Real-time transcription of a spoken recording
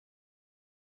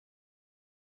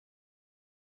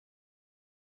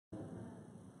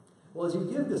Well, as you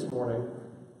give this morning,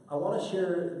 I want to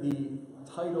share the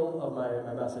title of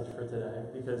my message for today,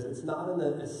 because it's not in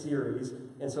a series,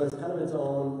 and so it's kind of its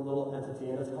own little entity,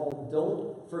 and it's called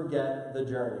Don't Forget the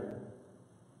Journey.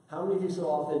 How many of you so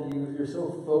often, you're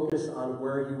so focused on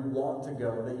where you want to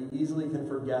go that you easily can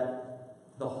forget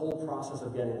the whole process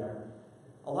of getting there?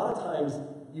 A lot of times,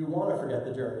 you want to forget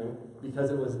the journey because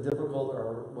it was difficult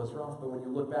or was rough, but when you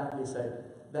look back and you say,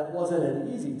 that wasn't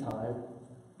an easy time,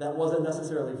 that wasn't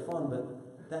necessarily fun,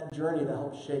 but that journey that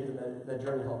helped shape and that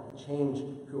journey helped change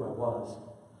who I was.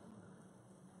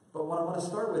 But what I want to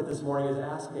start with this morning is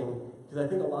asking, because I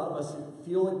think a lot of us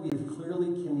feel like we've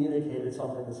clearly communicated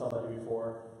something to somebody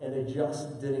before, and they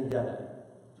just didn't get it.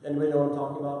 Anybody know what I'm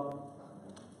talking about?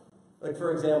 Like,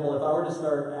 for example, if I were to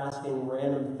start asking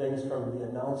random things from the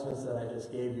announcements that I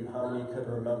just gave you, how many could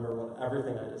remember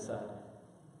everything I just said?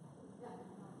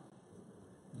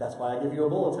 That's why I give you a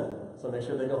bulletin, so make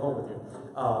sure they go home with you.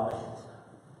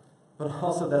 But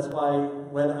also, that's why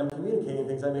when I'm communicating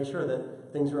things, I make sure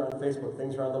that things are on Facebook,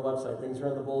 things are on the website, things are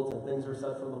on the bulletin, things are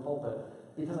said from the pulpit.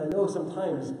 Because I know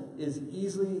sometimes, as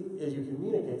easily as you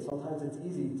communicate, sometimes it's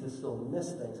easy to still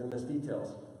miss things and miss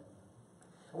details.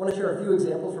 I want to share a few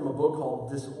examples from a book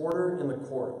called Disorder in the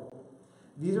Court.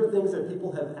 These are things that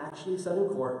people have actually said in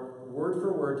court, word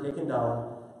for word taken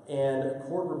down, and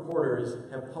court reporters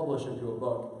have published into a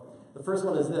book. The first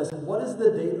one is this: what is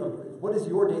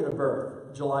your date of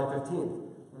birth? July 15th.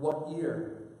 What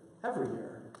year? Every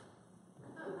year.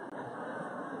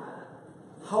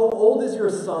 How old is your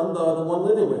son, the one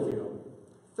living with you?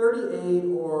 38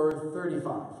 or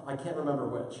 35? I can't remember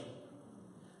which.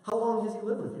 How long has he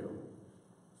lived with you?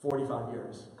 45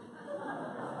 years.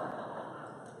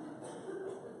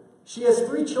 She has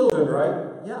 3 children,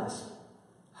 right? Yes.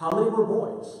 How many were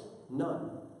boys?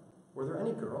 None. Were there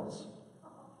any girls?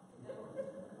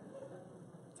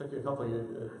 Took you a couple of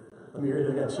years. Let me hear it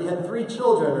again. She had 3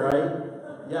 children,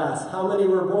 right? Yes. How many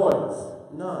were boys?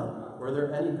 None. Were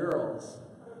there any girls?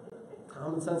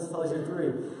 Common sense tells you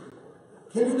 3.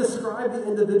 Can you describe the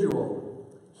individual?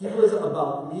 He was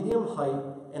about medium height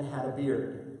and had a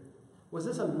beard. Was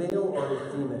this a male or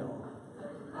a female?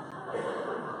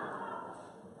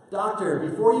 Doctor,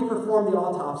 before you performed the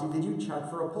autopsy, did you check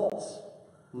for a pulse?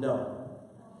 No.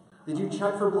 Did you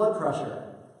check for blood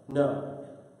pressure? No.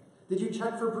 Did you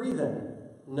check for breathing?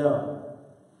 No.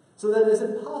 So then, is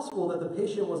it possible that the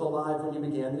patient was alive when you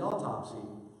began the autopsy?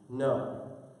 No.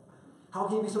 How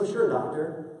can you be so sure,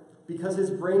 doctor? Because his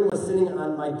brain was sitting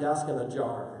on my desk in a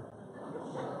jar.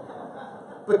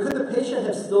 But could the patient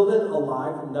have still been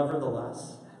alive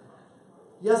nevertheless?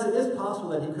 Yes, it is possible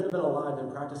that he could have been alive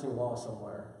and practicing law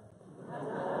somewhere.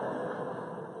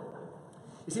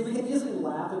 You see, we can easily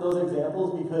laugh at those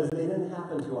examples because they didn't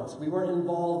happen to us. We weren't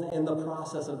involved in the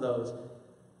process of those.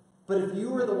 But if you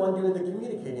were the one doing the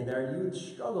communicating there, you would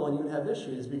struggle and you would have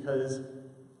issues because,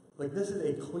 like, this is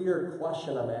a clear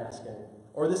question I'm asking,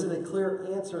 or this is a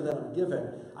clear answer that I'm giving.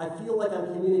 I feel like I'm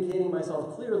communicating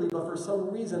myself clearly, but for some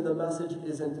reason the message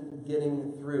isn't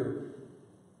getting through.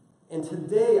 And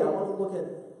today I want to look at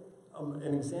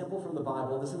an example from the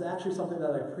Bible. This is actually something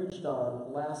that I preached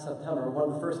on last September, one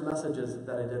of the first messages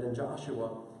that I did in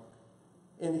Joshua.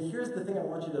 And here's the thing I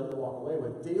want you to walk away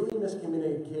with. Daily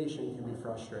miscommunication can be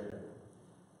frustrating.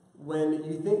 When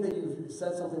you think that you've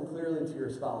said something clearly to your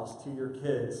spouse, to your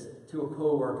kids, to a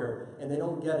coworker, and they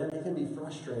don't get it, it can be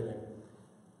frustrating.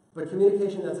 But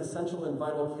communication that's essential and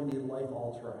vital can be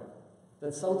life-altering.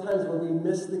 That sometimes when we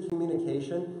miss the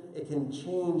communication, it can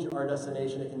change our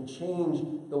destination. It can change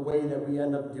the way that we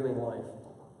end up doing life.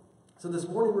 So this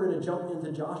morning we're going to jump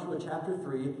into Joshua chapter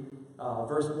 3,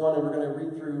 verse 1, and we're going to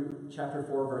read through chapter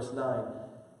 4, verse 9.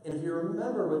 And if you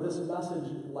remember with this message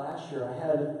last year, I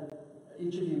had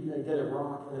each of you get a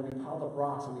rock, and then we piled up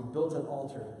rocks, and we built an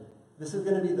altar. This is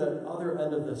going to be the other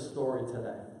end of this story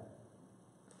today.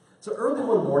 So early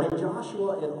one morning,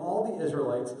 Joshua and all the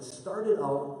Israelites started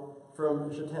out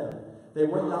from Shittim. They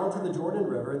went down to the Jordan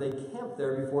River. They camped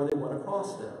there before they went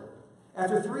across there.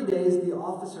 After 3 days, the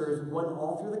officers went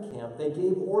all through the camp. They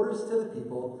gave orders to the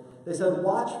people. They said,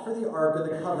 "Watch for the ark of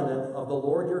the covenant of the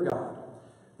Lord your God.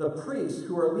 The priests,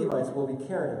 who are Levites, will be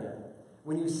carrying it.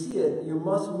 When you see it, you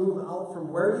must move out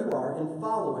from where you are and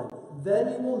follow it.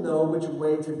 Then you will know which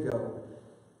way to go.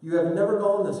 You have never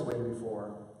gone this way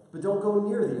before. But don't go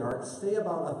near the ark. Stay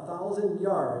about 1,000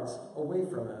 yards away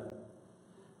from it."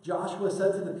 Joshua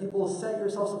said to the people, "Set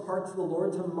yourselves apart to the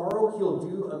Lord. Tomorrow he'll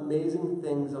do amazing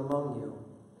things among you."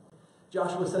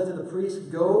 Joshua said to the priests,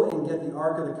 "Go and get the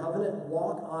ark of the covenant.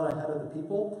 Walk on ahead of the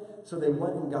people." So they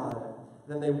went and got it.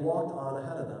 Then they walked on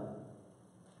ahead of them.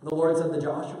 The Lord said to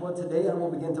Joshua, "Today I will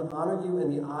begin to honor you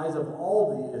in the eyes of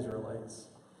all the Israelites.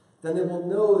 Then they will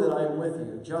know that I am with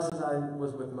you, just as I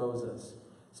was with Moses.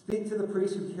 Speak to the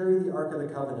priests who carry the Ark of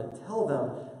the Covenant. Tell them,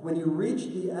 when you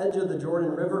reach the edge of the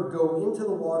Jordan River, go into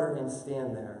the water and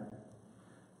stand there."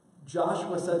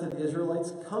 Joshua said to the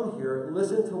Israelites, "Come here,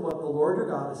 listen to what the Lord your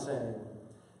God is saying.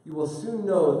 You will soon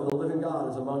know that the living God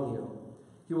is among you.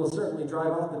 He will certainly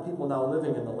drive out the people now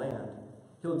living in the land.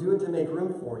 He'll do it to make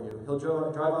room for you. He'll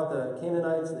drive out the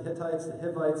Canaanites, the Hittites, the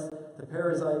Hivites, the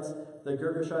Perizzites, the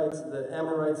Girgashites, the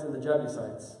Amorites, and the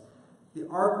Jebusites. The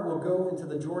ark will go into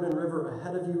the Jordan River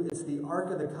ahead of you. It's the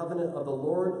ark of the covenant of the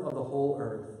Lord of the whole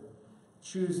earth.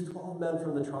 Choose 12 men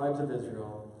from the tribes of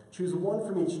Israel. Choose one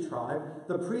from each tribe.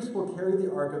 The priest will carry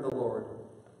the ark of the Lord.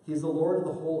 He's the Lord of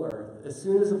the whole earth. As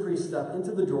soon as the priests step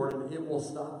into the Jordan, it will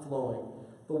stop flowing.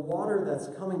 The water that's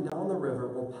coming down the river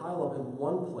will pile up in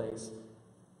one place.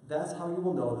 That's how you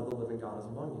will know that the living God is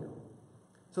among you."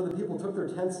 So the people took their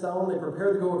tents down. They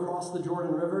prepared to go across the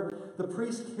Jordan River. The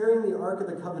priest carrying the Ark of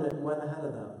the Covenant went ahead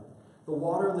of them. The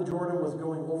water of the Jordan was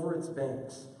going over its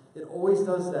banks. It always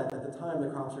does that at the time the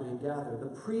crops are being gathered. The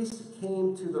priests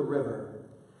came to the river.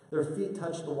 Their feet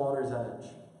touched the water's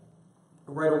edge.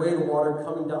 Right away, the water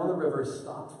coming down the river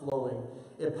stopped flowing.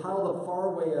 It piled up far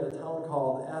away at a town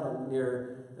called Adam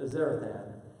near Zarethan.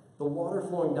 The water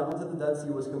flowing down to the Dead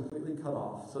Sea was completely cut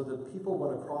off, so the people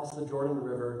went across the Jordan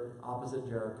River opposite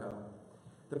Jericho.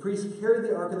 The priests carried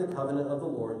the Ark of the Covenant of the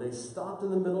Lord. They stopped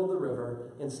in the middle of the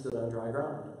river and stood on dry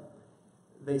ground.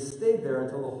 They stayed there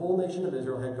until the whole nation of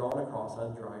Israel had gone across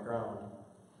on dry ground.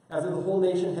 After the whole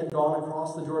nation had gone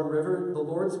across the Jordan River, the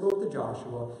Lord spoke to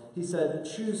Joshua. He said,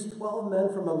 "Choose 12 men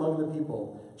from among the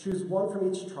people. Choose one from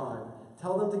each tribe.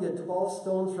 Tell them to get 12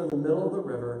 stones from the middle of the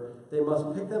river. They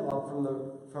must pick them up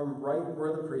from right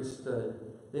where the priest stood.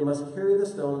 They must carry the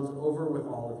stones over with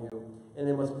all of you, and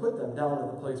they must put them down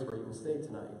at the place where you will stay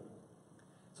tonight."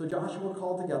 So Joshua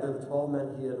called together the 12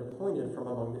 men he had appointed from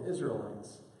among the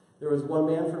Israelites. There was one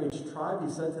man from each tribe. He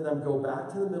said to them, "Go back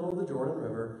to the middle of the Jordan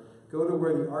River. Go to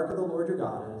where the ark of the Lord your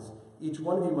God is. Each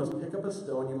one of you must pick up a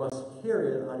stone. You must carry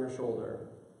it on your shoulder.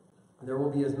 There will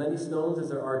be as many stones as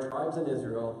there are tribes in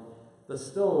Israel. The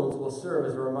stones will serve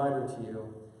as a reminder to you.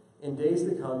 In days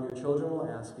to come, your children will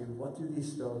ask you, 'What do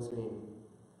these stones mean?'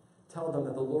 Tell them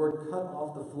that the Lord cut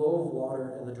off the flow of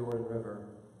water in the Jordan River.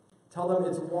 Tell them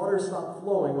its water stopped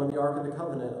flowing when the Ark of the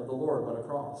Covenant of the Lord went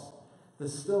across. The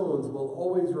stones will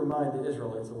always remind the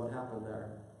Israelites of what happened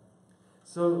there."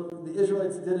 So the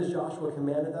Israelites did as Joshua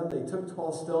commanded them. They took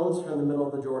 12 stones from the middle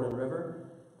of the Jordan River.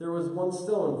 There was one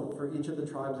stone for each of the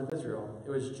tribes of Israel. It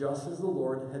was just as the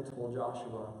Lord had told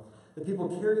Joshua. The people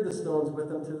carried the stones with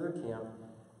them to their camp.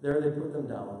 There they put them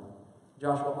down.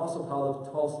 Joshua also piled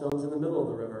up 12 stones in the middle of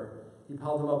the river. He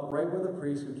piled them up right where the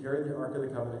priests who carried the Ark of the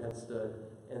Covenant had stood,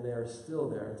 and they are still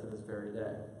there to this very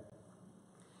day.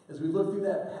 As we look through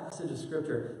that passage of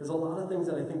Scripture, there's a lot of things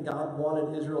that I think God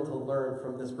wanted Israel to learn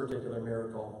from this particular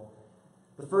miracle.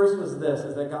 The first was this,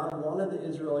 is that God wanted the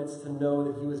Israelites to know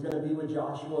that he was going to be with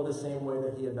Joshua the same way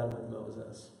that he had been with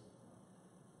Moses.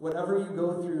 Whenever you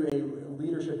go through a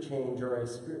leadership change or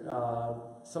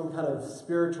some kind of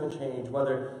spiritual change,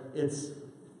 whether it's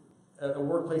a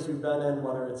workplace you've been in,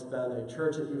 whether it's been a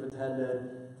church that you've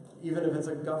attended, even if it's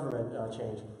a government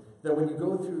change, that when you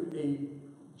go through a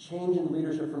change in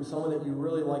leadership from someone that you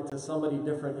really like to somebody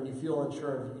different and you feel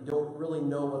unsure, you don't really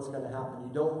know what's going to happen.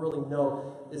 You don't really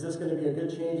know, is this going to be a good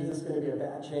change? Is this going to be a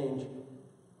bad change?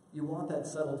 You want that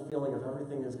settled feeling of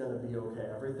everything is going to be okay.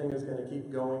 Everything is going to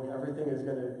keep going. Everything is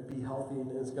going to be healthy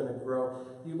and it's going to grow.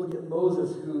 You look at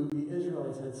Moses, who the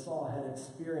Israelites had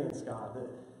experienced God. That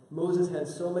Moses had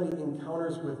so many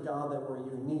encounters with God that were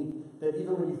unique, that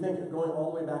even when you think of going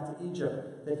all the way back to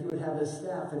Egypt, that he would have his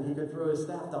staff and he could throw his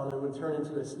staff down and it would turn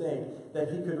into a snake,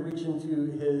 that he could reach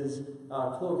into his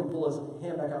cloak and pull his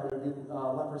hand back out and it would be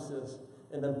leprous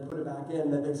and then put it back in,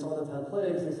 that they saw the 10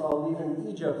 plagues, they saw leaving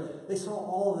Egypt, they saw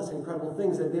all of this incredible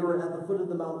things, that they were at the foot of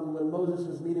the mountain when Moses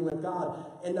was meeting with God,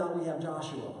 and now we have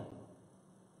Joshua.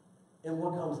 And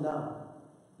what comes now?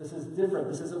 This is different.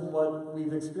 This isn't what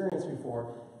we've experienced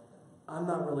before. I'm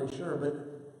not really sure,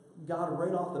 but God,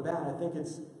 right off the bat, I think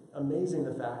it's amazing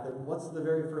the fact that what's the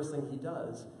very first thing he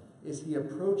does is he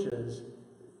approaches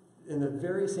in the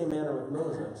very same manner with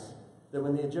Moses, that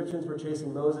when the Egyptians were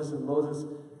chasing Moses and Moses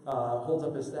holds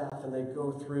up his staff and they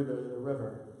go through the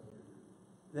river,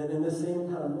 then in this same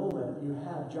kind of moment, you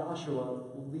have Joshua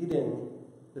leading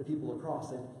the people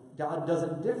across. And God does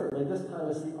it differently. This time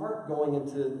it's the ark going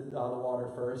into the water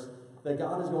first, that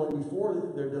God is going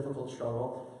before their difficult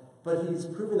struggle. But he's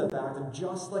proving the fact that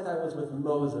just like I was with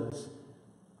Moses,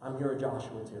 I'm here with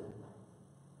Joshua too.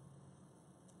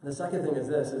 The second thing is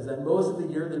this, is that most of the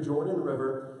year the Jordan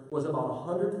River was about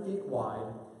 100 feet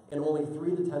wide and only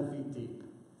 3 to 10 feet deep.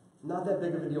 Not that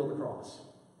big of a deal to cross.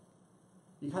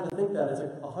 You kind of think that it's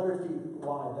like 100 feet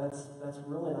wide. That's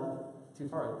really not too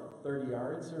far, 30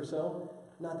 yards or so.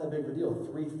 Not that big of a deal.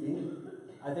 3 feet.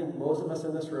 I think most of us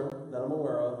in this room that I'm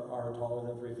aware of are taller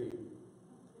than 3 feet.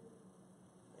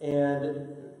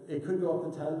 And it could go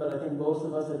up to 10, but I think most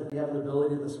of us, if we have an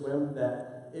ability to swim,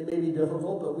 that it may be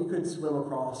difficult, but we could swim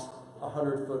across a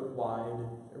 100-foot wide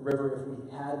river if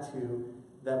we had to,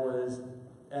 that was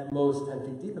at most 10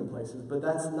 feet deep in places. But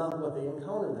that's not what they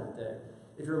encountered that day.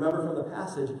 If you remember from the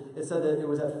passage, it said that it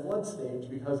was at flood stage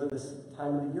because of this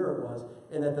time of the year it was,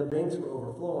 and that the banks were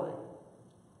overflowing.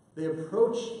 They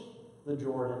approached the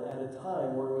Jordan at a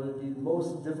time where it would be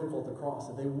most difficult to cross,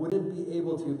 that they wouldn't be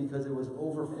able to because it was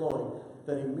overflowing,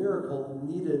 that a miracle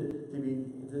needed to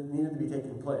be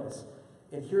taking place.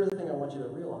 And here's the thing I want you to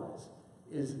realize,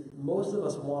 is most of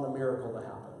us want a miracle to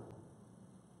happen.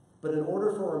 But in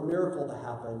order for a miracle to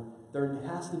happen, there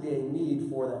has to be a need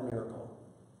for that miracle.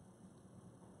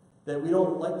 That we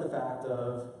don't like the fact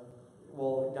of,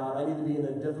 well, God, I need to be in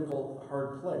a difficult,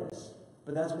 hard place.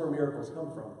 But that's where miracles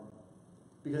come from.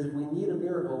 Because if we need a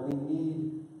miracle, we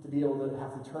need to be able to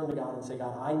have to turn to God and say,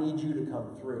 God, I need you to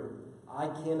come through. I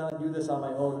cannot do this on my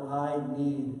own. I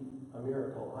need a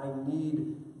miracle. I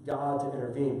need God to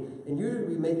intervene. And usually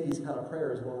we make these kind of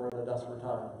prayers when we're in a desperate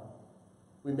time.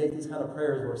 We make these kind of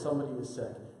prayers where somebody is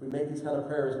sick. We make these kind of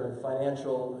prayers when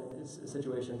financial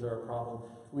situations are a problem.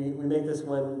 We make this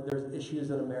when there's issues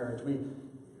in a marriage.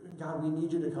 God, we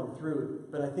need you to come through.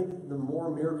 But I think the more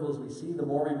miracles we see, the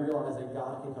more we realize that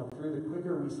God can come through, the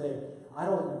quicker we say, I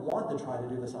don't want to try to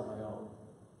do this on my own.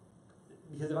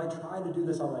 Because if I try to do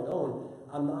this on my own,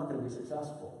 I'm not going to be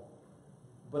successful.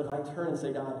 But if I turn and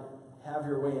say, God, have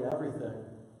your way in everything,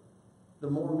 the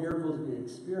more miracles we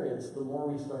experience, the more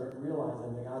we start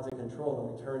realizing that God's in control,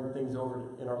 and we turn things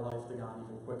over in our life to God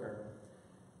even quicker.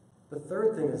 The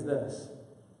third thing is this.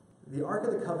 The Ark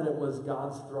of the Covenant was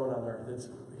God's throne on earth. It's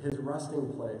his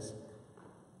resting place.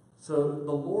 So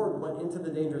the Lord went into the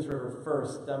dangerous river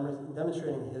first,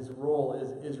 demonstrating his role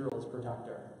as Israel's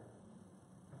protector.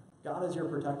 God is your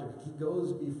protector. He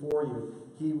goes before you.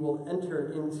 He will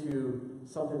enter into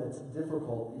something that's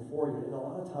difficult before you. And a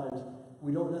lot of times,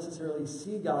 we don't necessarily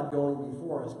see God going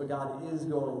before us, but God is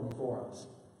going before us.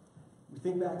 We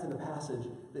think back to the passage.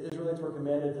 The Israelites were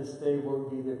commanded to stay what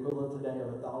would be the equivalent today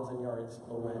of 1,000 yards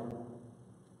away.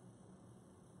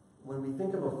 When we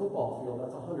think of a football field,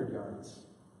 that's 100 yards.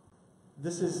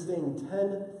 This is staying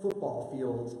 10 football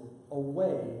fields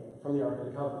away from the Ark of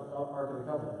the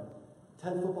Covenant.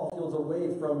 10 football fields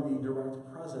away from the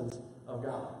direct presence of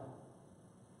God.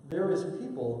 There is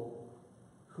people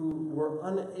who were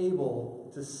unable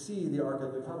to see the Ark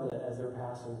of the Covenant as they're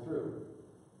passing through.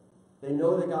 They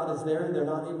know that God is there. They're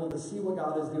not able to see what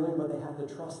God is doing, but they have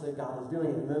to trust that God is doing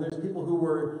it. And then there's people who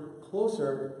were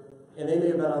closer, and they may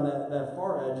have been on that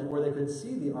far edge where they could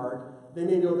see the Ark. They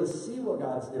may be able to see what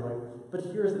God's doing. But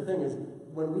here's the thing is,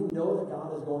 when we know that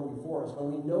God is going before us,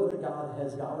 when we know that God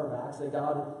has got our backs, that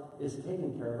God is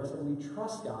taking care of us, and we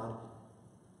trust God,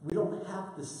 we don't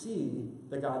have to see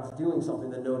that God's doing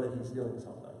something to know that he's doing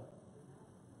something.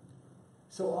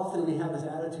 So often we have this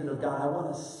attitude of, God, I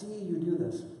want to see you do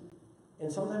this.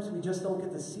 And sometimes we just don't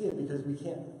get to see it because we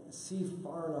can't see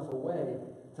far enough away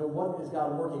to what is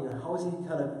God working and how is he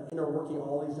kind of interworking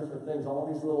all these different things,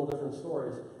 all these little different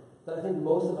stories. But I think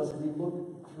most of us, if we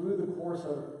look through the course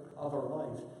of our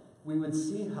life, we would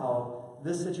see how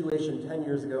this situation 10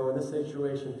 years ago and this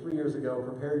situation 3 years ago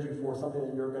prepared you for something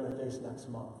that you're going to face next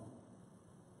month.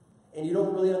 And you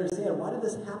don't really understand, why did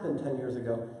this happen 10 years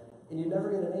ago? And you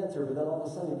never get an answer, but then all of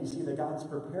a sudden you see that God's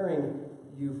preparing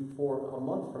you for a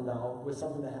month from now with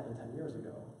something that happened 10 years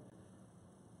ago.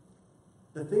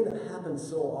 The thing that happens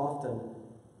so often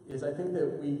is I think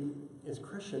that we, as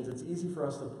Christians, it's easy for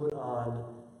us to put on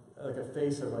like a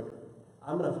face of like,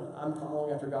 I'm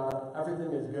following after God,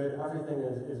 everything is good, everything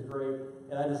is great,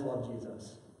 and I just love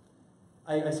Jesus.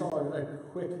 I saw a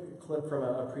quick clip from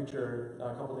a preacher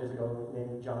a couple days ago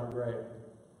named John Gray,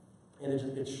 and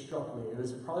it struck me. It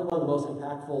was probably one of the most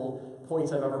impactful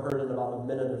points I've ever heard in about a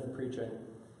minute of preaching.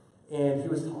 And he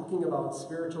was talking about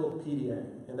spiritual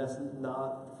PDA, and that's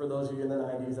not, for those of you in the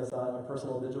 90s, that's not a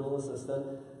personal digital assistant,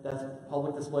 that's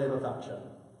public display of affection.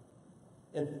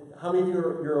 And how many of you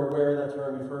are aware of that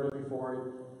term? You've heard it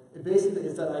before. It basically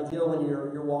is that idea when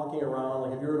you're walking around,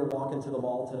 like if you were to walk into the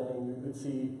mall today and you could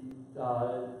see,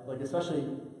 like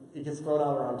especially, it gets thrown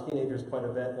out around teenagers quite a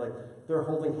bit, like they're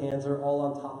holding hands, they're all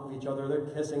on top of each other, they're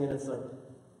kissing, and it's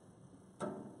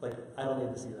like I don't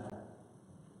need to see that.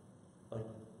 Like,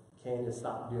 can you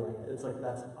stop doing it? It's like,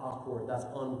 that's awkward, that's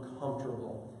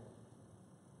uncomfortable.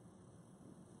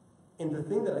 And the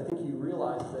thing that I think you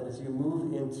realize that as you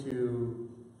move into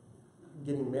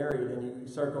getting married and you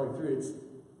start going through it,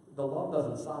 the love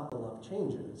doesn't stop, the love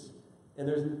changes. And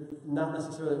there's not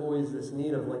necessarily always this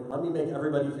need of, like, let me make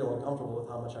everybody feel uncomfortable with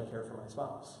how much I care for my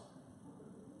spouse.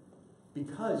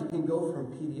 Because you can go from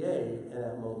PDA in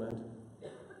that moment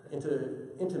into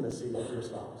intimacy with your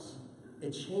spouse.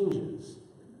 It changes.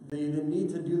 The need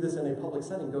to do this in a public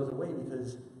setting goes away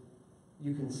because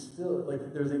you can still,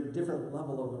 like, there's a different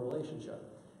level of the relationship.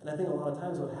 And I think a lot of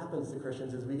times what happens to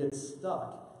Christians is we get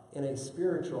stuck in a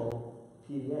spiritual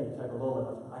PDA type of moment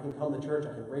of, I can come to church,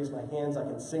 I can raise my hands, I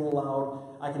can sing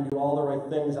loud, I can do all the right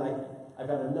things, I've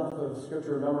got enough of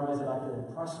scripture memorized that I can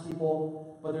impress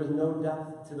people, but there's no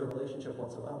depth to the relationship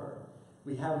whatsoever.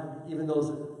 We have even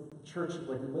those church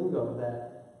like lingo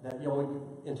that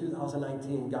in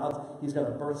 2019, He's going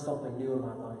to birth something new in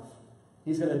my life.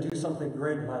 He's going to do something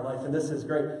great in my life, and this is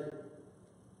great.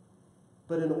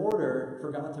 But in order for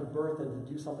God to birth and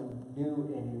to do something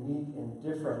new and unique and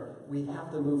different, we have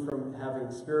to move from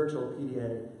having spiritual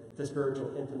PDA to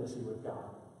spiritual intimacy with God.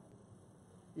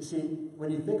 You see,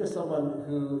 when you think of someone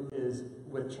who is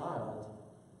with child,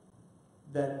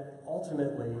 that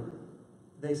ultimately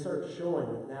they start showing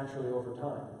it naturally over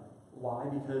time. Why?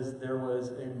 Because there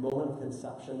was a moment of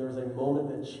conception, there was a moment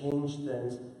that changed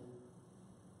things,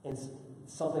 and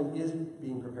something is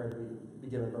being prepared to be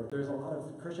given birth. There's a lot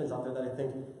of Christians out there that I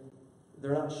think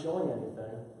they're not showing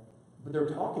anything, but they're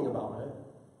talking about it.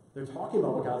 They're talking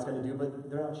about what God's going to do, but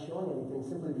they're not showing anything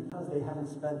simply because they haven't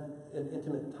spent an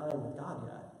intimate time with God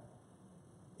yet.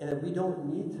 And that we don't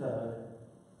need to,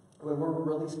 when we're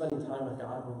really spending time with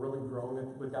God, we're really growing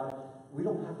with God, we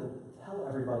don't have to tell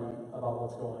everybody about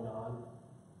what's going on,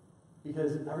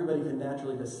 because everybody can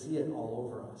naturally just see it all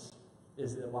over us.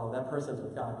 Is that, wow, that person's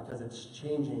with God, because it's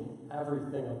changing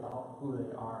everything about who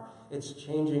they are. It's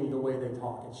changing the way they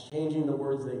talk. It's changing the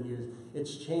words they use.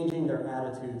 It's changing their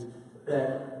attitudes.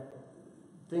 That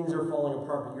things are falling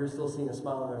apart, but you're still seeing a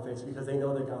smile on their face because they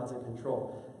know that God's in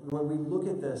control. When we look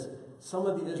at this, some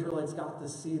of the Israelites got to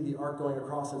see the ark going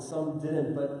across and some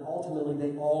didn't, but ultimately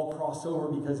they all crossed over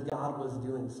because God was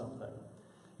doing something.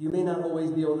 You may not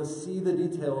always be able to see the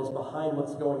details behind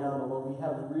what's going on, but when we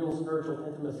have real spiritual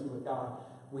intimacy with God,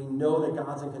 we know that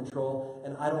God's in control,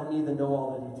 and I don't need to know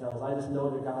all the details. I just know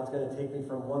that God's going to take me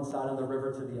from one side of the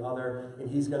river to the other, and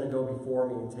He's going to go before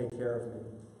me and take care of me.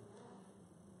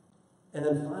 And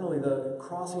then finally, the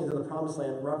crossing into the Promised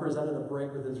Land represented a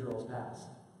break with Israel's past.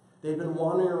 They'd been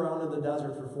wandering around in the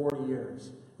desert for 40 years.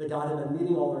 That God had been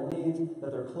meeting all their needs,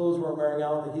 that their clothes weren't wearing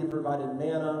out, that He had provided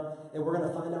manna. And we're going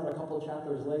to find out a couple of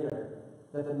chapters later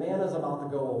that the manna is about to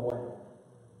go away.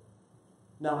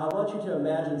 Now, I want you to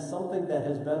imagine something that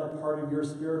has been a part of your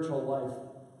spiritual life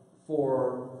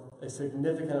for a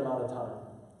significant amount of time.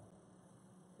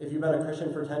 If you've been a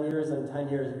Christian for 10 years, then 10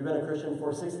 years. If you've been a Christian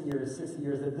for 60 years, 60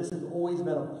 years, that this has always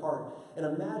been a part. And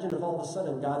imagine if all of a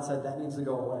sudden God said that needs to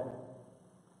go away.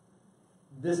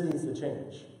 This needs to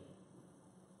change.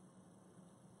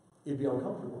 It'd be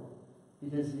uncomfortable.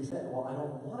 Because you say, well, I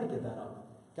don't want to give that up.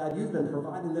 God, you've been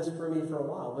providing this for me for a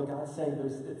while, but God's saying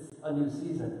it's a new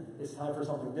season. It's time for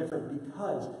something different,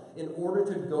 because in order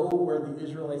to go where the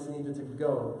Israelites needed to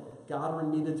go, God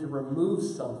needed to remove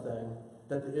something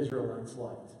that the Israelites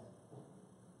liked.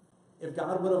 If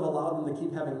God would have allowed them to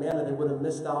keep having manna, they would have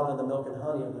missed out on the milk and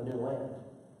honey of the new land.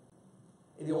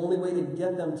 And the only way to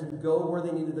get them to go where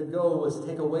they needed to go was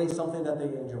take away something that they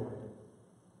enjoyed,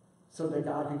 so that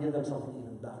God could give them something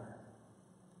even better.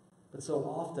 But so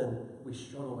often, we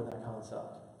struggle with that concept.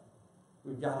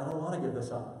 I don't want to give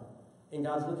this up. And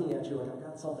God's looking at you like, I've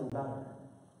got something better.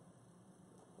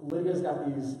 Lydia's got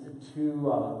these two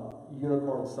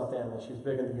unicorn stuffed animals. She's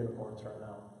big into unicorns right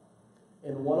now.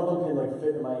 And one of them can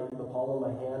fit in the palm of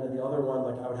my hand, and the other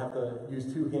one, I would have to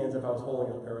use two hands if I was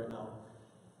holding it up here right now.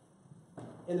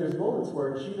 And there's moments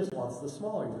where she just wants the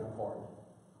smaller unicorn.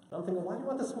 And I'm thinking, why do you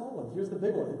want the small one? Here's the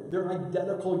big one. They're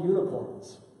identical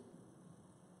unicorns.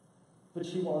 But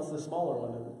she wants the smaller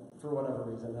one for whatever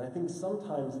reason. And I think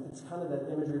sometimes it's kind of that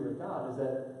imagery with God, is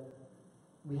that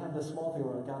we have this small thing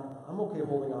where, God, I'm okay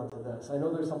holding on to this. I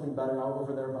know there's something better out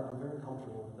over there, but I'm very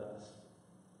comfortable with this.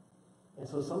 And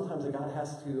so sometimes God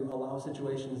has to allow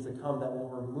situations to come that will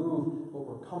remove what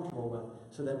we're comfortable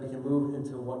with, so that we can move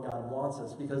into what God wants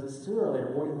us. Because sooner or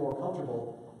later, we'll get more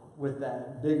comfortable with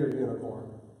that bigger unicorn.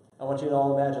 I want you to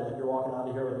all imagine you're walking out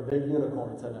of here with a big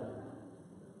unicorn today.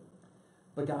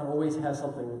 But God always has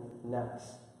something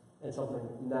next, and something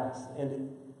next.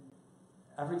 And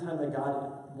every time that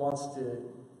God wants to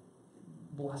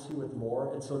bless you with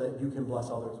more, it's so that you can bless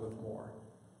others with more.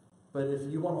 But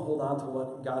if you want to hold on to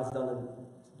what God's done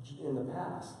in the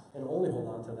past and only hold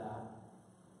on to that,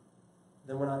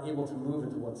 then we're not able to move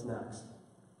into what's next.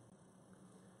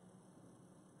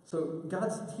 So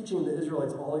God's teaching the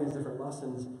Israelites all these different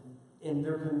lessons, and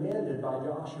they're commanded by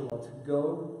Joshua to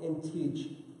go and teach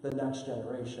the next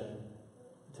generation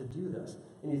to do this.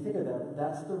 And you think of that,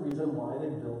 that's the reason why they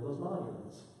build those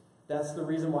monuments. That's the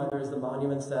reason why there's the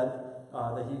monuments that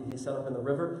he set up in the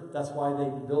river. That's why they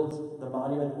built the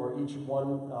monument where each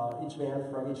man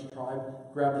from each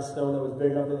tribe grabbed a stone that was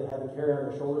big enough that they had to carry on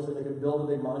their shoulders so they could build a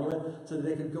big monument, so that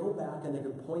they could go back and they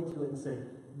could point to it and say,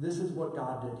 this is what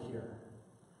God did here.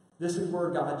 This is where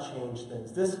God changed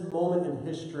things. This moment in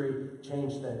history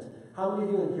changed things. How many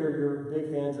of you in here, you're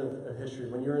big fans of history?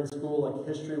 When you're in school, like,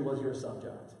 history was your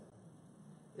subject.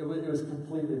 It was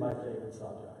completely my favorite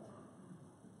subject.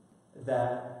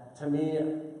 That, to me,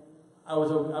 I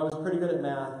was pretty good at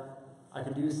math. I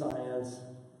could do science.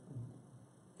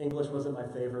 English wasn't my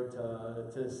favorite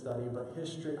to study, but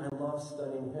history, I love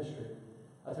studying history.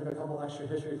 I took a couple extra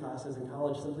history classes in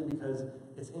college simply because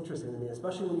it's interesting to me,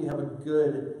 especially when you have a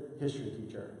good history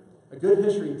teacher. A good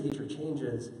history teacher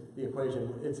changes the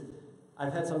equation.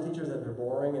 I've had some teachers that they're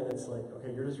boring, and it's like,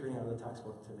 okay, you're just reading out of the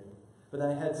textbook to me. But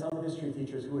then I had some history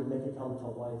teachers who would make it come to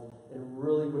life and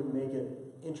really would make it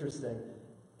interesting.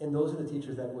 And those are the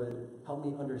teachers that would help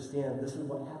me understand this is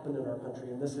what happened in our country,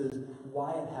 and this is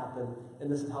why it happened,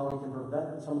 and this is how we can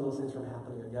prevent some of those things from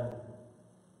happening again.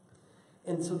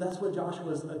 And so that's what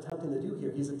Joshua is attempting to do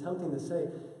here. He's attempting to say,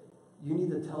 you need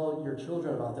to tell your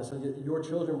children about this, and your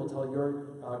children will tell your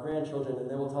grandchildren, and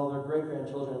they will tell their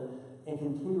great-grandchildren, and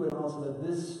continue it on so that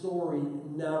this story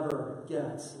never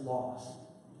gets lost.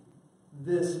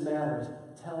 This matters.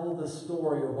 Tell the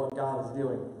story of what God is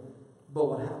doing. But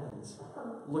what happens?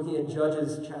 Looking at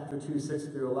Judges chapter 2, 6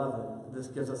 through 11, this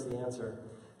gives us the answer.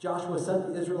 Joshua sent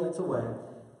the Israelites away.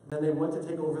 Then they went to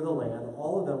take over the land.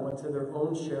 All of them went to their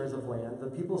own shares of land. The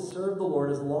people served the Lord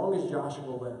as long as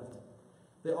Joshua lived.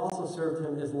 They also served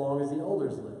him as long as the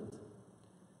elders lived.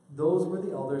 Those were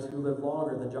the elders who lived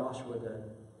longer than Joshua did.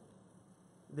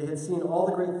 They had seen all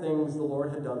the great things the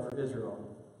Lord had done for Israel.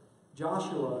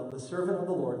 Joshua, the servant of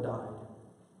the Lord, died.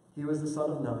 He was the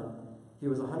son of Nun. He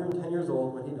was 110 years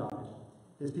old when he died.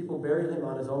 His people buried him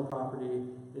on his own property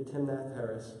at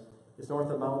Timnath-Heres. It's north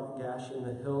of Mount Gash in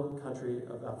the hill country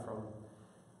of Ephraim.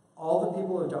 All the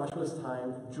people of Joshua's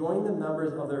time joined the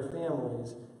members of their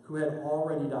families who had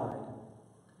already died.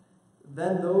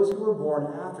 Then those who were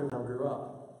born after them grew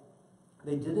up.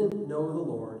 They didn't know the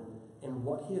Lord and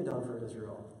what he had done for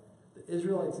Israel. The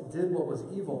Israelites did what was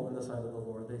evil in the sight of the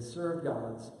Lord. They served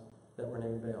gods that were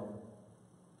named Baal.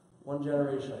 One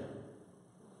generation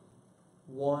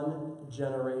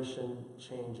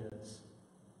changes,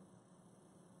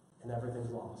 and everything's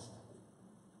lost.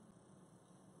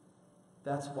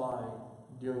 That's why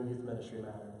doing youth ministry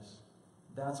matters.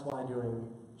 That's why doing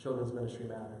children's ministry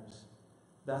matters.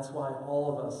 That's why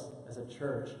all of us as a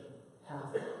church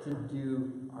have to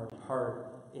do our part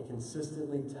in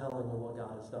consistently telling of what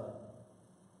God has done.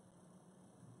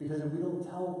 Because if we don't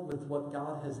tell with what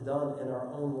God has done in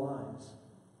our own lives,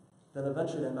 then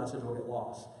eventually that message will get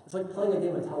lost. It's like playing a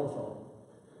game of telephone.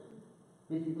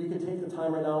 We could take the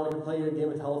time right now, we could play a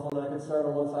game of telephone, and I could start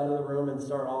on one side of the room and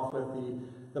start off with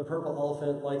the purple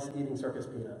elephant likes eating circus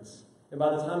peanuts. And by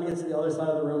the time it gets to the other side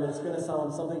of the room, it's going to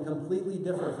sound something completely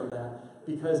different from that,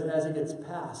 because as it gets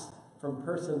passed from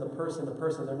person to person to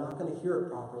person, they're not going to hear it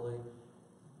properly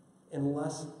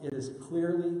unless it is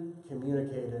clearly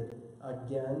communicated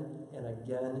again and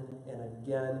again and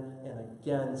again and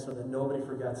again so that nobody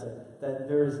forgets it. That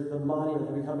there's the monument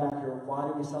that we come back here. Why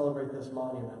do we celebrate this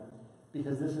monument?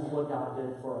 Because this is what God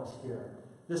did for us here.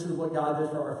 This is what God did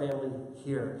for our family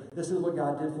here. This is what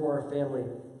God did for our family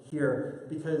here.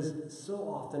 Because so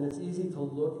often it's easy to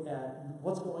look at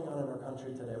what's going on in our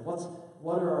country today.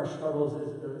 What are our struggles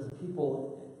as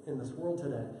people in this world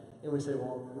today? And we say,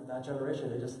 well, that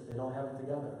generation, they don't have it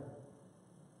together.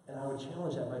 And I would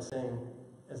challenge that by saying,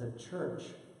 as a church,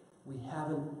 we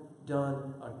haven't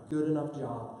done a good enough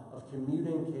job of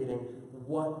communicating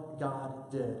what God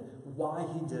did, why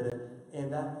he did it,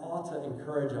 and that ought to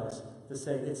encourage us to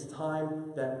say it's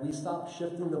time that we stop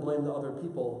shifting the blame to other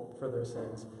people for their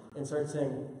sins and start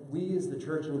saying we as the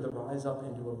church need to rise up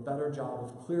and do a better job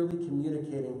of clearly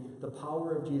communicating the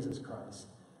power of Jesus Christ.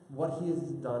 What he has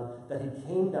done, that he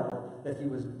came down, that he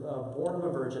was born of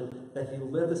a virgin, that he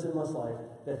lived a sinless life,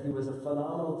 that he was a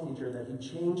phenomenal teacher, that he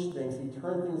changed things, he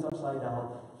turned things upside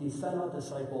down, he sent out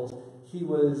disciples, he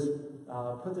was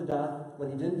put to death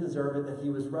when he didn't deserve it, that he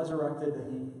was resurrected,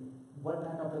 that he went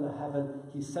back up into heaven.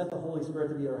 He sent the Holy Spirit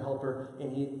to be our helper,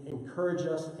 and he encouraged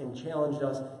us and challenged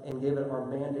us and gave it our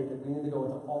mandate that we need to go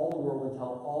into all the world and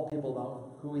tell all people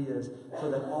about who he is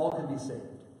so that all could be saved.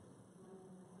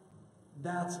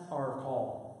 That's our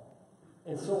call.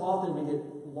 And so often we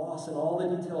get lost in all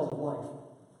the details of life.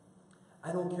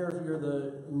 I don't care if you're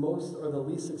the most or the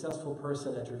least successful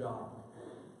person at your job.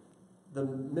 The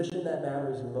mission that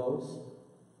matters most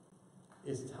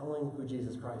is telling who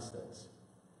Jesus Christ is.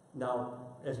 Now,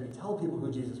 as we tell people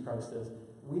who Jesus Christ is,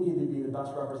 we need to be the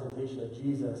best representation of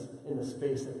Jesus in the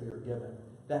space that we are given.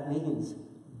 That means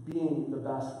being the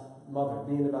best mother,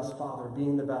 being the best father,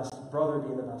 being the best brother,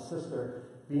 being the best sister,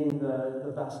 being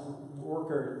the best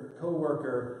worker,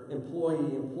 co-worker,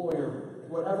 employee, employer.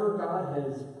 Whatever God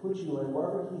has put you in,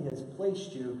 wherever he has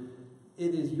placed you,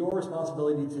 it is your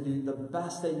responsibility to do the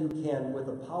best that you can with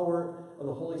the power of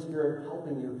the Holy Spirit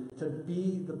helping you to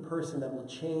be the person that will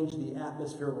change the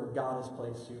atmosphere where God has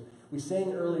placed you. We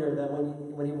sang earlier that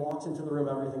when he walks into the room,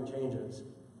 everything changes.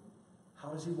 How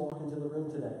does he walk into the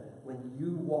room today? When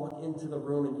you walk into the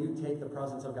room and you take the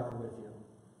presence of God with you.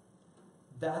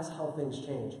 That's how things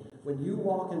change. When you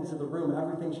walk into the room,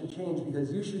 everything should change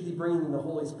because you should be bringing the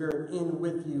Holy Spirit in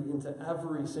with you into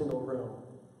every single room.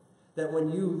 That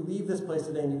when you leave this place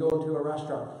today and you go into a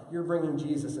restaurant, you're bringing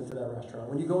Jesus into that restaurant.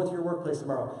 When you go into your workplace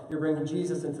tomorrow, you're bringing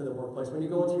Jesus into the workplace. When you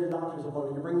go into your doctor's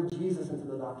appointment, you're bringing Jesus into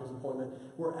the doctor's appointment.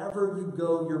 Wherever you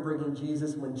go, you're bringing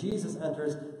Jesus. When Jesus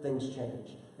enters, things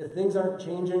change. If things aren't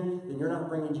changing, then you're not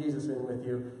bringing Jesus in with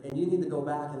you. And you need to go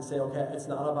back and say, okay, it's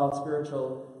not about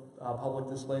spiritual public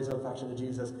displays of affection to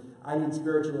Jesus. I need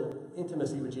spiritual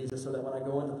intimacy with Jesus so that when I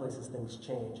go into places, things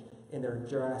change. And they're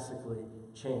drastically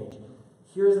changed.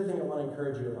 Here's the thing I want to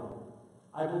encourage you about.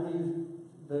 I believe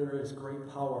there is great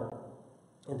power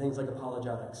in things like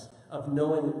apologetics, of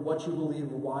knowing what you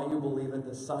believe, why you believe it,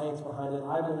 the science behind it.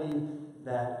 I believe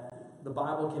that the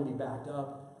Bible can be backed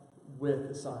up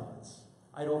with science.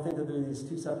 I don't think that there are these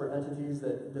two separate entities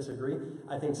that disagree.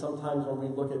 I think sometimes when we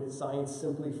look at science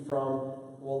simply from,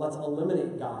 well, let's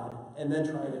eliminate God and then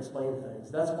try and explain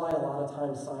things. That's why a lot of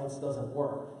times science doesn't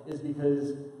work, is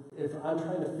because if I'm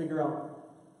trying to figure out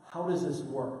how does this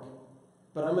work?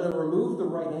 But I'm going to remove the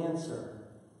right answer,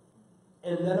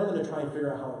 and then I'm going to try and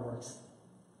figure out how it works.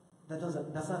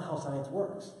 That's not how science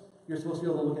works. You're supposed to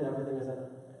be able to look at everything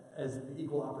as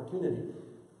equal opportunity.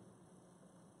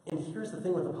 And here's the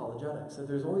thing with apologetics, that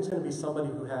there's always going to be somebody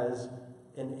who has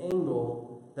an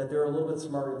angle that they're a little bit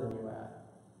smarter than you at.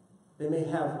 They may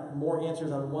have more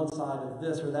answers on one side of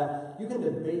this or that. You can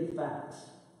debate facts.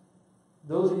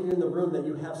 Those of you in the room that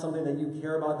you have something that you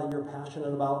care about, that you're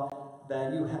passionate about,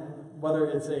 that you have, whether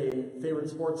it's a favorite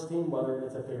sports team, whether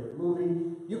it's a favorite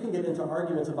movie, you can get into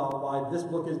arguments about why this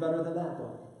book is better than that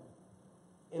book.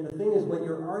 And the thing is, when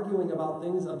you're arguing about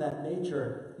things of that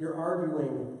nature, you're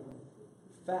arguing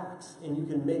facts, and you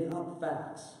can make up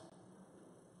facts.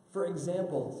 For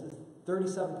example,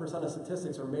 37% of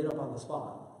statistics are made up on the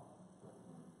spot.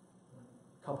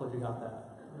 A couple of you got that.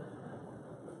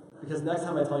 Because next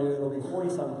time I tell you, it'll be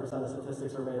 47% of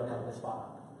statistics are made up on the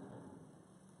spot.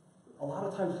 A lot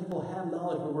of times people have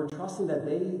knowledge, but we're trusting that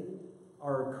they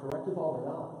are correct with all their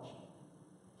knowledge.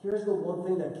 Here's the one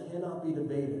thing that cannot be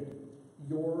debated: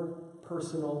 your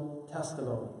personal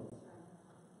testimony.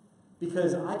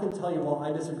 Because I can tell you, well,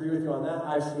 I disagree with you on that,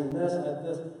 I've seen this, and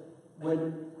this.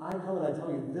 When I come and I tell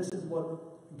you, this is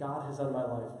what God has done in my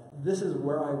life, this is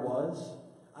where I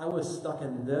was stuck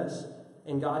in this,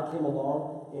 and God came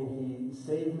along, and he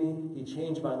saved me, he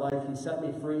changed my life, he set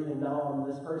me free, and now I'm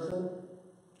this person.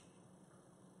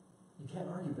 You can't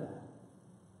argue that.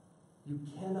 You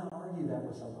cannot argue that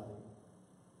with somebody.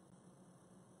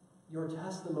 Your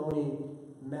testimony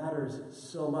matters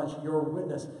so much. Your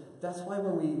witness. That's why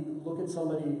when we look at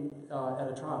somebody at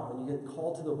a trial and you get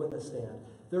called to the witness stand,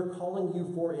 they're calling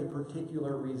you for a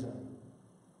particular reason.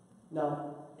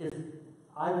 Now, if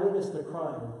I witnessed a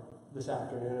crime this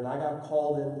afternoon and I got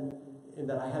called in and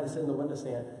that I had to sit in the witness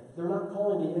stand, they're not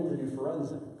calling me in to do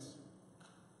forensics.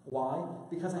 Why?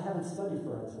 Because I haven't studied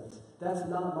forensics. That's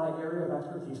not my area of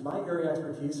expertise. My area of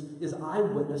expertise is I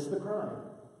witnessed the crime.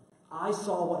 I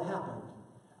saw what happened.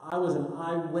 I was an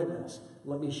eyewitness.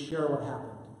 Let me share what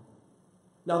happened.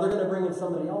 Now they're going to bring in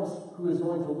somebody else who is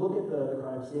going to look at the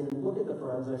crime scene and look at the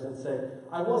forensics and say,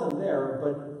 I wasn't there,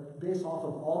 but based off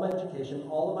of all my education,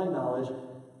 all of my knowledge,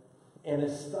 and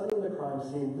is studying the crime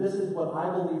scene, this is what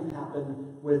I believe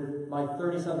happened with my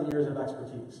 37 years of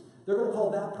expertise. They're going to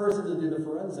call that person to do the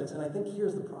forensics, and I think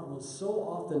here's the problem. So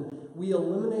often, we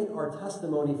eliminate our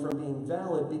testimony from being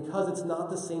valid because it's not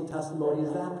the same testimony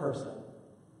as that person.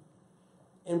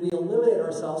 And we eliminate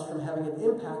ourselves from having an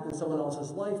impact in someone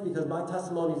else's life because my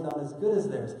testimony is not as good as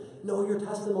theirs. No, your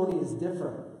testimony is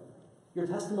different. Your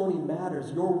testimony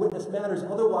matters. Your witness matters.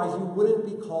 Otherwise, you wouldn't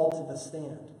be called to the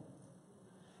stand.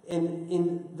 And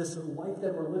in this life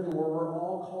that we're living, where we're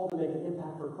all called to make an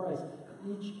impact for Christ,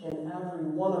 each and every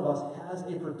one of us has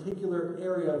a particular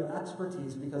area of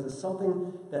expertise because it's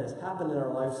something that has happened in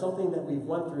our life, something that we've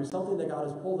went through, something that God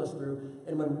has pulled us through.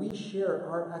 And when we share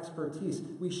our expertise,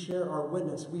 we share our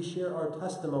witness, we share our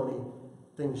testimony,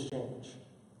 things change.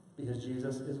 Because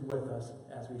Jesus is with us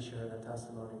as we share that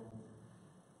testimony.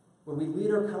 When we lead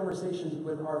our conversations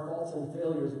with our faults and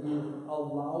failures, we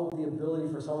allow the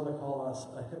ability for someone to call us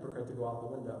a hypocrite to go out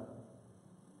the window.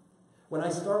 When I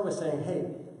start with saying, hey,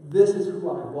 this is who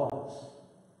I was,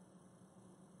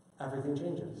 everything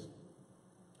changes.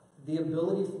 The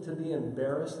ability to be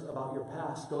embarrassed about your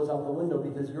past goes out the window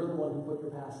because you're the one who put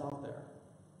your past out there.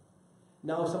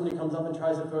 Now if somebody comes up and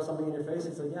tries to throw something in your face,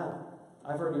 it's like, yeah,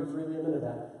 I've already freely admitted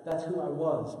that. That's who I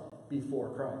was before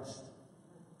Christ.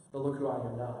 But look who I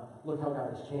am now. Look how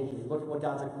God has changed me. Look at what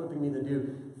God's equipping me to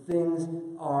do. Things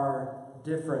are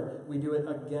different. We do it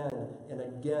again and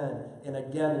again and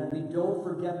again. And we don't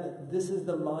forget that this is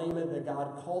the monument that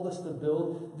God called us to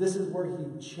build. This is where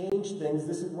He changed things.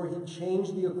 This is where He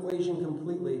changed the equation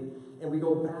completely. And we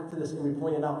go back to this and we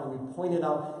point it out and we point it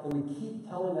out and we keep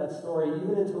telling that story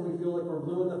even until we feel like we're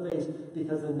blue in the face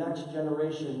because the next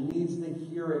generation needs to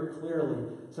hear it clearly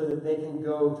so that they can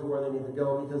go to where they need to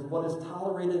go. Because what is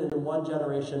tolerated in one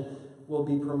generation will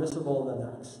be permissible in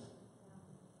the next.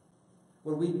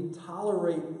 When we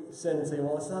tolerate sin and say,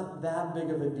 well, it's not that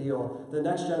big of a deal, the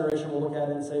next generation will look at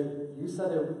it and say, you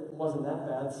said it wasn't that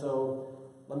bad, so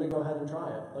let me go ahead and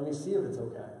try it. Let me see if it's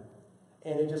okay.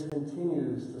 And it just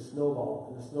continues to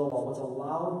snowball and to snowball. What's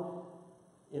allowed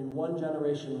in one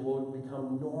generation will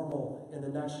become normal in the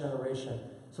next generation.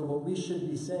 So what we should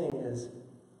be saying is,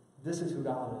 this is who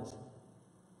God is.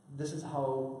 This is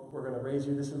how we're going to raise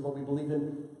you. This is what we believe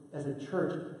in as a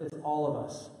church. It's all of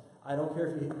us. I don't care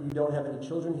if you don't have any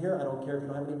children here. I don't care if you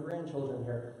don't have any grandchildren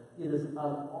here. It is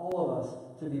on all of us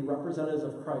to be representatives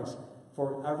of Christ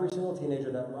for every single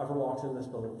teenager that ever walks in this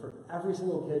building, for every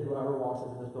single kid who ever walks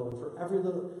into this building, for every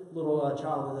little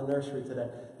child in the nursery today.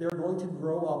 They're going to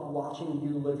grow up watching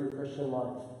you live your Christian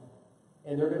life.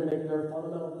 And they're going to make their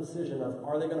fundamental decision of,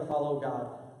 are they going to follow God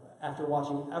after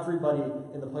watching everybody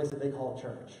in the place that they call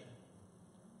church?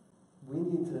 We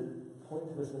need to point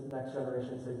to this next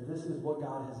generation and say, this is what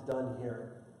God has done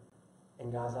here.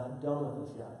 And God's not done with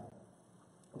us yet.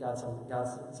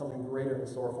 God's something greater in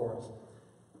store for us.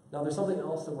 Now, there's something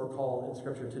else that we're called in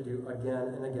Scripture to do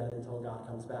again and again until God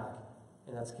comes back,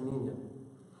 and that's communion.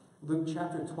 Luke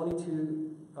chapter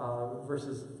 22,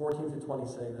 verses 14 to 20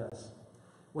 say this.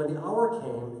 When the hour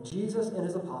came, Jesus and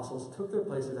his apostles took their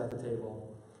places at the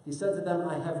table. He said to them,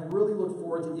 I have really looked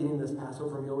forward to eating this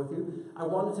Passover meal with you. I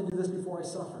wanted to do this before I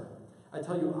suffer. I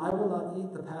tell you, I will not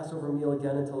eat the Passover meal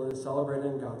again until it is celebrated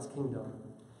in God's kingdom.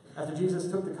 After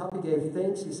Jesus took the cup, he gave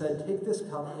thanks. He said, take this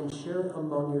cup and share it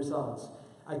among yourselves.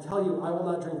 I tell you, I will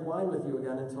not drink wine with you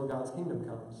again until God's kingdom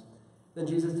comes. Then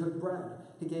Jesus took bread.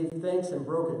 He gave thanks and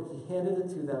broke it. He handed it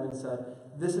to them and said,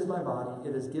 this is my body.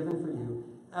 It is given for you.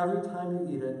 Every time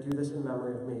you eat it, do this in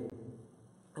memory of me.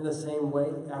 In the same way,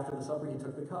 after the supper, he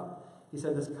took the cup. He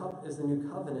said, this cup is the new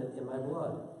covenant in my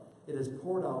blood. It is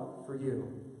poured out for you.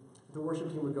 The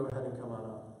worship team would go ahead and come on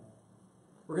up.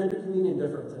 We're going to do communion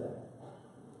different today.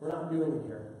 We're not doing it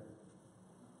here.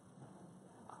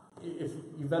 If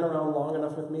you've been around long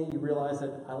enough with me, you realize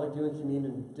that I like doing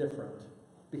communion different.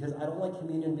 Because I don't like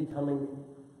communion becoming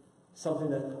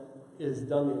something that is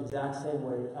done the exact same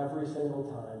way every single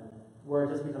time, where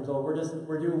it just becomes, oh,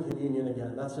 we're doing communion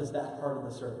again. That's just that part of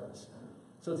the service.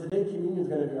 So today, communion is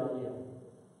going to be on you.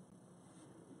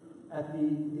 At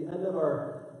the end of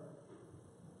our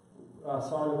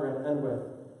song that we're going to end with,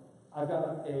 I've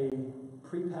got a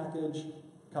prepackaged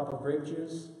cup of grape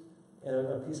juice and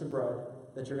a piece of bread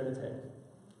that you're going to take.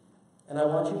 And I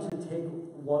want you to take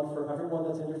one for everyone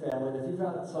that's in your family. And if you've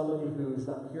got somebody who's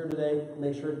not here today,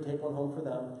 make sure to take one home for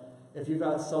them. If you've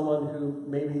got someone who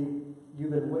maybe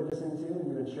you've been witnessing to and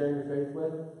you've been sharing your faith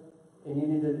with, and you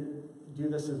need to do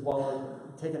this as well,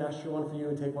 and take an extra one for you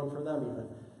and take one for them even.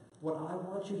 What I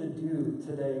want you to do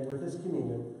today with this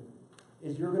communion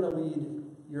is you're going to lead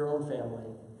your own family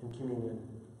in communion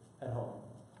at home.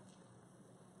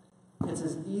 It's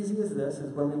as easy as this,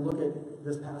 as when we look at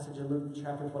this passage in Luke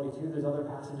chapter 22, there's other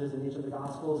passages in each of the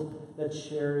Gospels that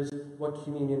shares what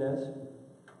communion is.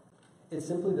 It's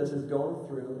simply this, is going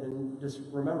through and just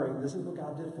remembering this is what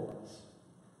God did for us.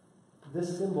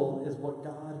 This symbol is what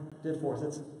God did for us.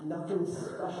 It's nothing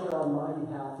special on my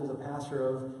behalf as a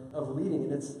pastor of leading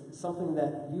it. It's something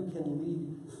that you can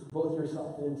lead both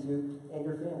yourself into and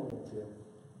your family into.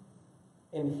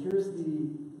 And here's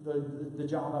the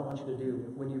job I want you to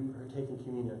do when you partake in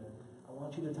communion. I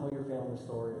want you to tell your family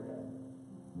story again.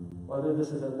 Whether this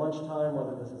is at lunchtime,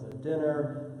 whether this is at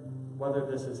dinner, whether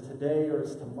this is today or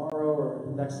it's tomorrow or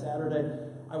next Saturday,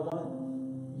 I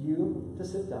want you to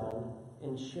sit down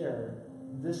and share.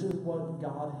 This is what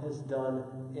God has done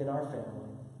in our family.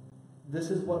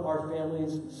 This is what our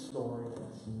family's story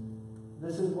is.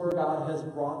 This is where God has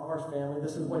brought our family.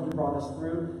 This is what He brought us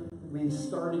through. We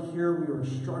started here, we were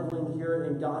struggling here,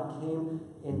 and God came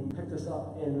and picked us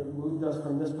up and moved us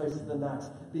from this place to the next,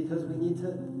 because we need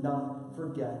to not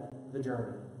forget the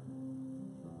journey.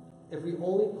 If we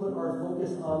only put our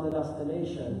focus on the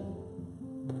destination,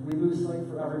 we lose sight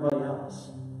for everybody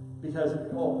else. Because,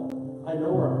 I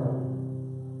know where I'm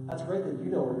going. That's great that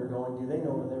you know where you're going. Do they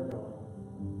know where they're going?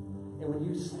 And when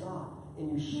you stop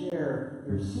and you share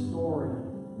your story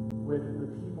with the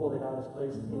people that God has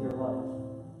placed in your life,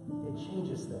 it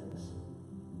changes things.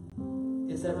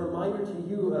 It's that reminder to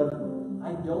you of,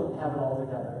 I don't have it all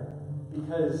together,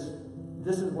 because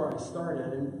this is where I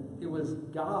started, and it was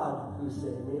God who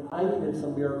saved me. I needed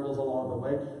some miracles along the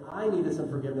way. I needed some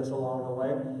forgiveness along the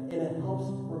way, and it helps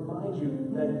remind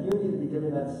you that you need to be giving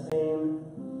that same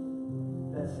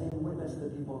witness to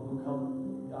people who come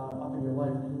up in your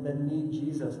life that need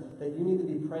Jesus, that you need to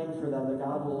be praying for them, that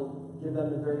God will give them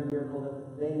the very miracle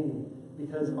that they need,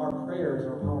 because our prayers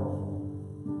are powerful.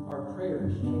 Our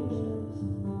prayers change things.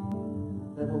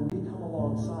 That when we come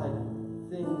alongside,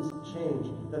 things change.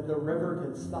 That the river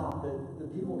can stop. That the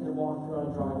people can walk through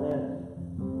on dry land.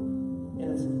 And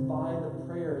it's by the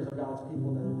prayers of God's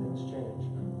people that things change.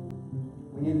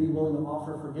 We need to be willing to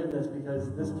offer forgiveness,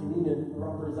 because this communion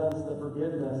represents the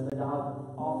forgiveness that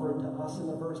God offered to us in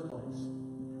the first place.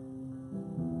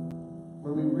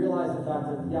 When we realize the fact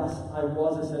that, yes, I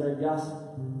was a sinner, yes,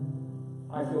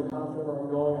 I feel confident where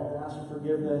I'm going, I've asked for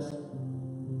forgiveness,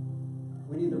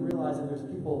 we need to realize that there's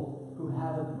people who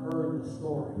haven't heard the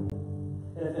story.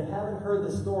 And if they haven't heard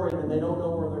the story, then they don't know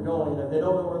where they're going. And if they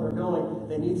don't know where they're going,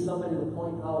 they need somebody to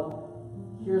point out,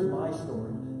 here's my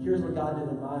story. Here's what God did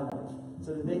in my life.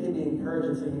 So that they can be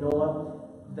encouraged and say, you know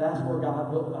what? That's where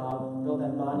God built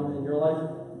that monument in your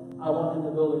life. I want Him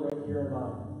to build it right here in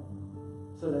mine.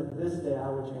 So that this day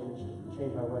I would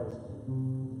change my ways.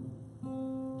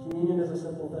 Communion is a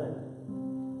simple thing,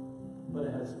 but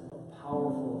it has a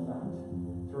powerful effect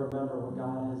to remember what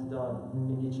God has done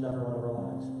in each and every one of our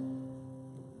lives.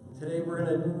 Today we're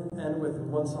going to end with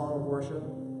one song of worship.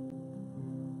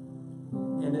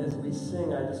 And as we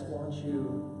sing, I just want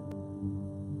you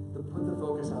to put the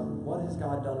focus on, what has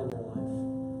God done in your life?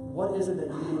 What is it that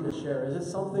you need to share? Is it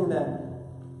something that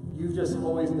you've just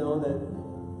always known that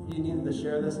you needed to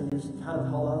share this, and you've kind of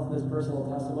held on to this personal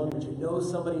testimony, but you know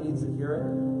somebody needs to hear it?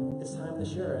 It's time to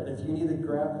share it. If you need to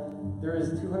grab, there is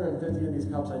 250 of these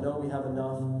cups. I know we have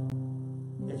enough.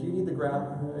 If you need to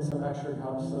grab some extra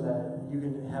cups so that you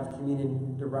can have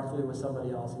communion directly with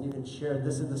somebody else, and you can share,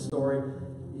 this is the story,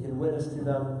 you can witness to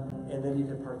them, and then you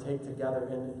can partake together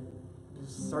and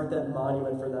start that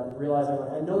monument for them, realizing,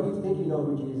 like, I know you think you know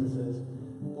who Jesus is.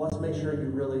 Let's make sure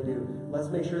you really do. Let's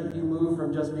make sure that you move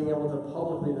from just being able to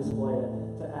publicly display it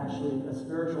to actually a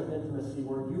spiritual intimacy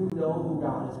where you know who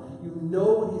God is, you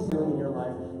know what He's doing in your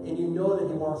life, and you know that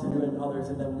He wants to do it in others,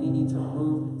 and that we need to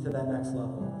move to that next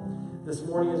level. This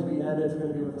morning as we end, it's going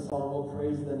to be with the song, "Oh,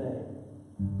 Praise the Name."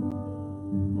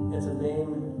 It's a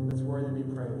name that's worthy to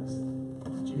be praised.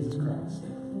 It's Jesus Christ.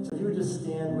 So if you would just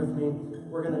stand with me,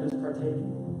 we're going to just partake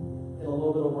in a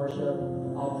little bit of worship.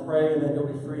 I'll pray, and then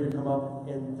you'll be free to come up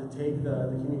and to take the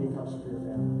communion cups for your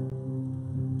family.